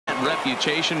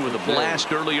reputation with a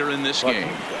blast earlier in this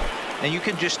game. And you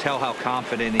can just tell how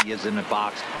confident he is in the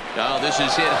box. Oh, this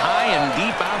is hit high and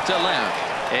deep out to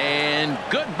left. And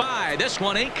goodbye. This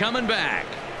one ain't coming back.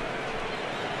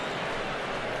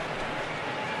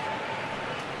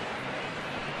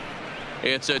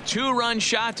 It's a two-run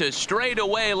shot to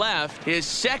straightaway left, his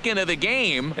second of the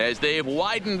game, as they've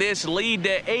widened this lead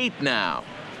to 8 now.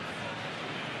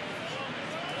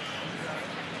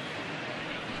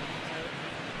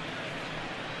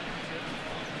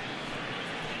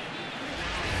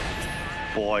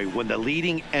 Boy, when the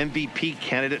leading MVP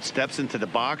candidate steps into the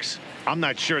box, I'm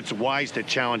not sure it's wise to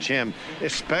challenge him,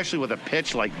 especially with a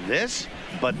pitch like this.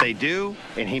 But they do,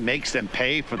 and he makes them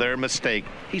pay for their mistake.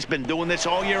 He's been doing this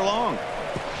all year long.